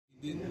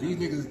These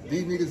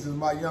niggas is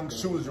my young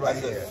shooters right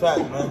here. That's a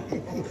fact, man.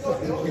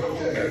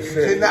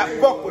 Did not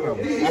fuck with them.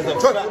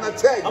 That's what I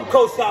tell you. I'm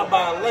co-signed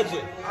by a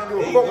legend. I don't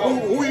give a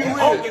fuck who you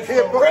is.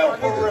 Here, for real.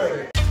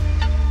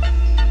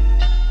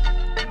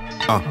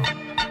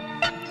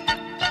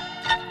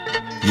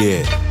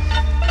 Yeah.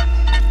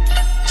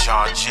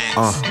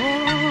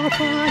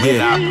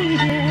 Yeah.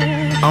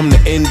 I'm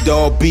the end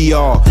all be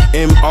all,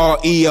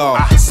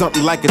 M-R-E-R.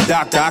 Something like a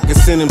doctor, I can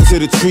send him to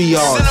the triage.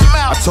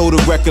 I told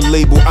the record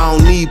label I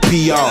don't need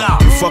PR.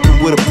 You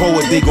fucking with a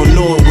poet, they gon'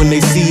 know it when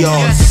they see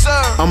ours.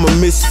 I'm a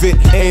misfit,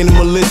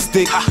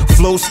 animalistic.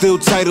 Flow still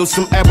title,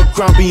 some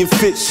Abercrombie and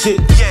Fit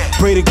shit.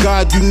 Pray to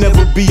God you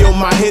never be on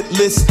my hit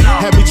list.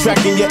 Have me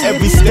tracking your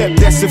every step,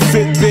 that's a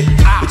Fitbit.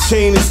 The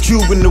chain is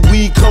Cuban, the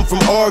weed come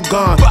from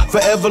Oregon.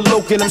 Forever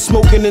loking, I'm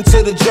smoking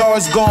until the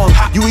jar's gone.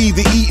 You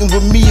either eating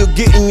with me or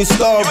getting your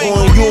starve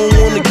on. You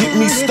don't wanna get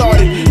me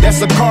started,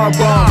 that's a car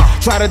bomb.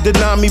 Try to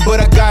deny me,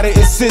 but I gotta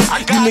insist.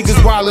 You niggas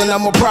wildin',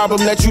 I'm a problem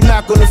that you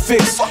not gonna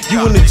fix.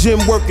 You in the gym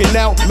working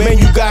out, man,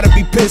 you gotta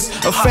be pissed.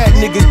 A fat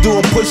niggas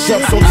doing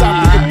push-ups on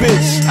top of the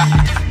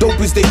bitch.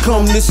 Dope as they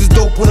come, this is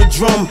dope on the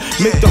drum.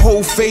 Make the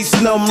whole face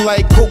numb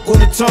like coke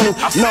on the tongue.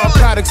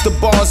 Narcotics, the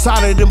bars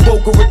hotter than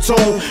Boca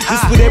Raton.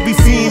 This with every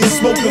fiend is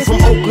smoking from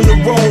Oakland to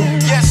Rome.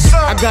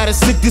 I got a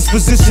sick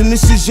disposition,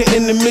 this is your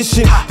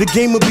intermission. The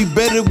game will be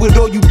better with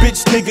all you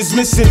bitch niggas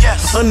missing.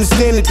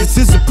 Understand that this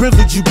is a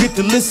privilege, you get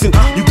to listen.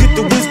 You get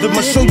the wisdom,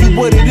 I show you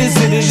what it is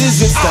and it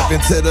isn't. Step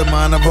into the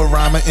mind of a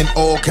rhymer and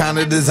all kind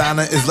of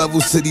designer is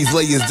levels to these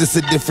layers. This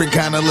a different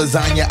kind of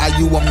lasagna.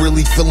 I.U, I'm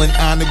really feeling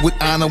honored with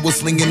honor. Was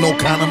slinging all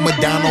kind of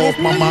Madonna off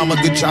my mama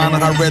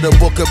Gachana. I read a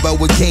book about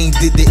what Cain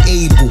did to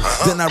Abel.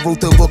 Then I wrote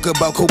the book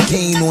about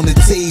cocaine on the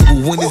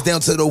table. When it's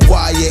down to the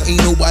wire,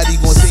 ain't nobody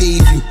gonna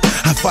save you.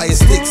 I fire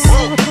sticks,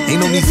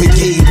 ain't no need for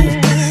cable.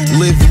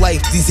 Live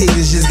life, these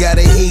haters just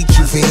gotta hate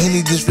you. For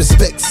any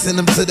disrespect, send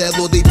them to that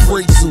Lord they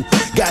pray to.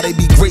 Gotta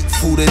be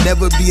grateful to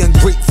never be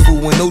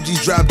ungrateful. When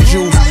OGs drop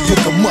jewels,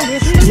 pick them up,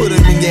 put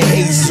them in your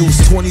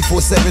Jesus.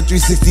 24/7,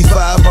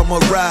 365, I'm a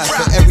ride.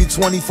 For every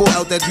 24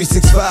 out that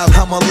 365,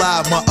 I'm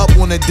alive. My up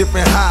on a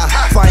different high,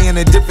 fire in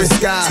a different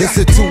sky. It's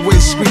a two-way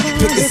street,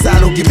 pick a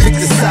side, don't get picked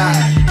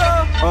aside.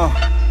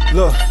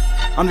 Look,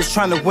 I'm just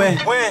trying to win.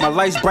 My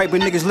life's bright,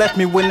 but niggas left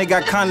me when they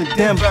got kinda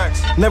dim.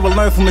 Never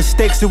learned from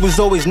mistakes, it was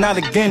always not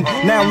again.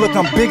 Now look,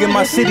 I'm big in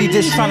my city,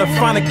 just trying to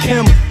find a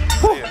Kim.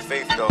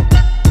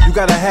 You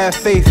gotta have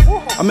faith.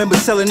 I remember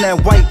selling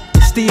that white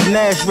Steve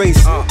Nash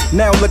race.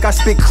 Now look, I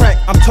spit crack,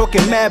 I'm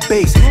talking mad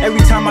bass.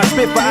 Every time I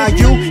spit for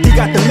I.U, he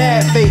got the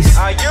mad face.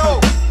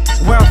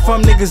 Where I'm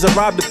from, niggas will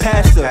rob the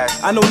pastor.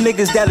 I know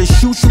niggas that'll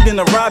shoot you, then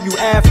I'll rob you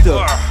after.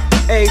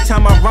 Every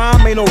time I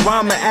rhyme, ain't no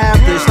rhyming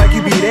after. It's like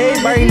you beat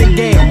everybody in the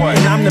game,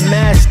 and I'm the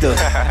master.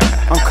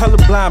 I'm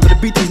colorblind, but I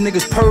beat these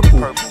niggas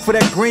purple. For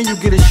that green, you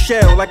get a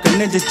shell like a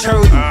Ninja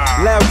Turtle.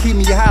 Loud keep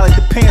me high like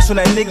the pants on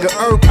that nigga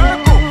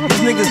Urkel.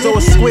 These niggas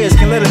those squares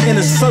can let them in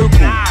a circle.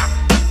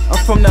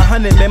 I'm from the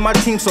 100, man, my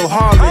team so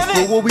heartless.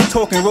 But what we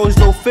talking,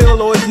 Roseville Phil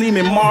or it's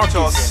Neiman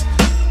Marcus?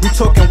 We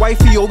talking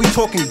wifey or we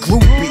talking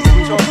groupie?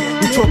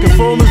 We talking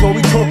formers or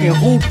we talking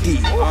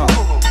hoopty?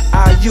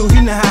 I.U,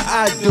 he know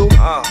how I do.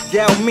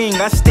 Yao Ming,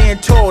 I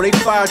stand tall, they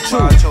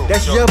 5'2".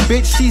 That's your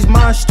bitch, she's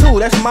mine too,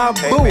 that's my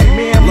boo.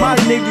 Me and my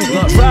niggas,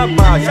 we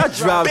drive-bys, I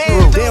drive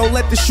through. They don't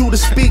let the shooter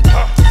speak.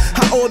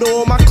 I order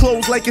all my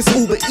clothes like it's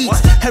Uber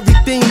Eats.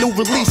 Everything new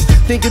release.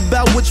 Think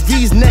about which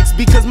V's next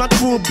because my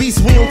crew of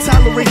beasts. We don't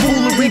tolerate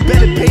foolery.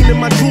 Better paint in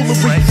my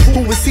jewelry.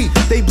 Who is he?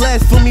 They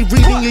blasphemy,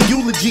 reading a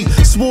eulogy.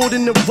 Sword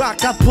in the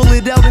rock, I pull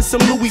it out in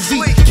some Louis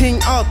V.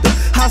 King Arthur,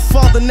 high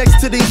father next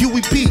to the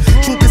Huey P.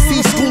 Truth to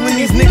see, schooling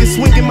these niggas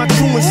swinging my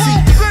truancy.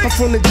 I'm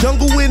from the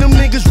jungle where them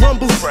niggas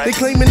rumble. They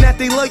claiming that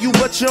they love you,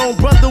 but your own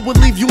brother will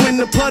leave you in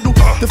the puddle.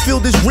 The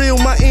field is real,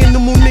 my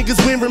animal niggas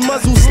wearing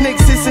muzzles.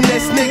 Snakes hissing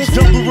at snakes,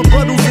 jungle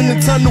rebuttals in the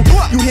tunnel.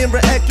 You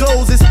hearing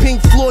echoes, it's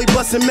Pink Floyd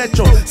busting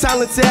Metro.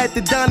 Silencer at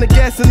the diner,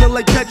 gassing her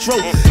like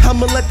petrol.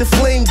 I'ma let the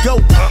flame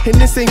go. And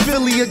this ain't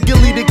Philly or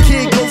Gilly, the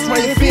kid goes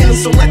right in,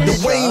 so let the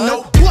Wayne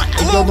know.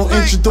 Yo, don't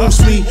introduce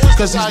me,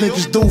 cause these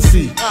niggas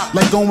doofy.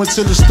 Like going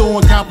to the store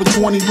and copping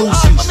 20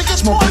 Lucy's.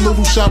 Smoke a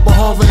little shop of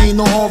Harvard, ain't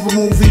no Harvard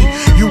movie.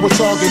 You a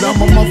target,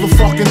 I'm a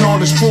motherfucking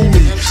artist,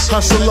 truly.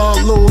 Hustle all,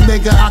 little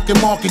nigga, I can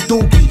market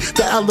dookie.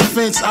 The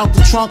elephants out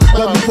the trunk,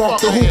 let me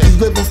park the hoopie.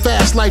 Live a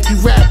fast life, you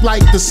rap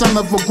like the son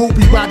of a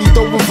groupie. Body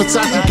throwing for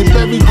Taki, get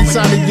buried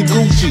inside of your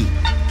Gucci.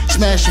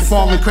 Smash your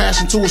farm and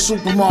crash into a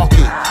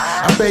supermarket.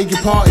 I beg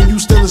your pardon, you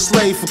still a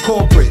slave for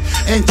corporate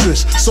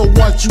interest. So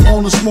what, you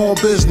own a small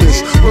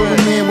business. We're a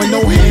man with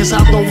no hands,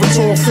 hopped over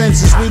tall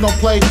fences. We don't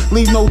play,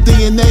 leave no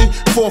DNA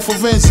for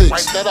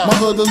forensics. My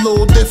hood a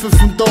little different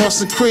from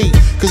Dawson Creek,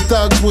 cause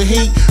thugs with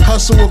heat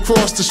hustle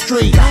across the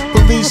street.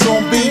 Police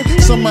on beat,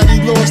 somebody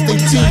lost their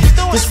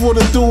teeth. This for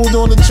the dude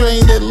on the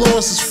train that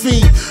lost his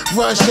feet.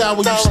 Rush hour,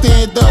 you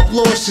stand up,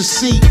 lost your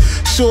seat.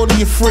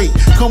 Shortee a freak,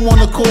 come on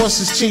the course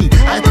is cheap.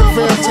 At the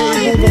very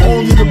table where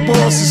only the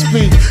bosses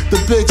speak. The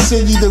big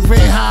city, the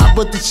rent high,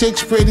 but the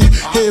chicks pretty.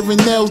 Hair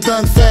and nails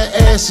done, fat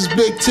asses,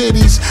 big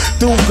titties.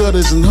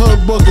 Do-gooders and hood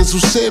bookers who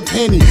sip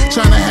Henny.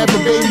 Tryna have a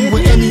baby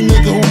with any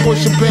nigga who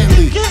push a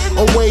Bentley.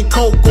 Away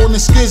coke on the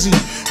skizzy.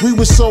 We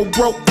was so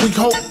broke, we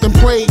hoped and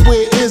prayed,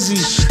 where is he?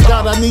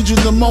 God, I need you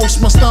the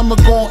most, my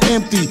stomach on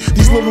empty.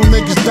 These little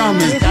niggas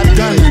dumbin',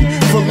 gunning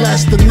for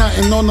less than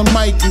nothing on the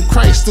mic. And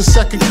Christ, the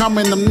second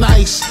coming, I'm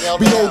nice.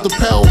 Behold the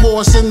pale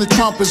horse and the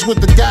trumpets with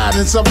the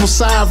guidance of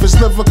Osiris.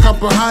 Live a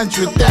couple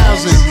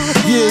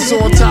 100,000 years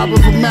on top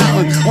of a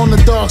mountain. On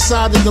the dark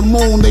side of the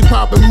moon, they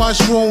popping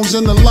mushrooms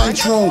in the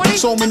lunchroom.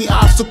 So many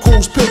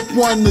obstacles, pick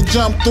one to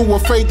jump through.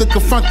 Afraid to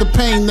confront the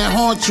pain that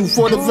haunts you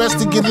for the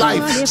rest of your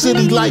life.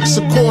 City lights,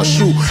 of course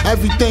you.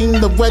 Everything,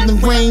 the wedding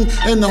ring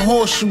and the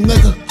horseshoe,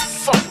 nigga.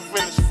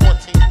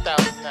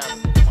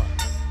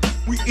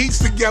 We eat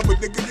together,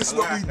 nigga. This is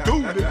what we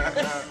do,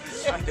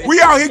 nigga. We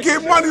out here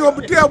getting money on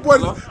Badell, boy.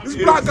 This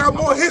block got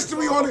more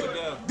history on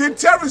it than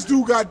terrorists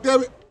do,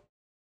 goddammit.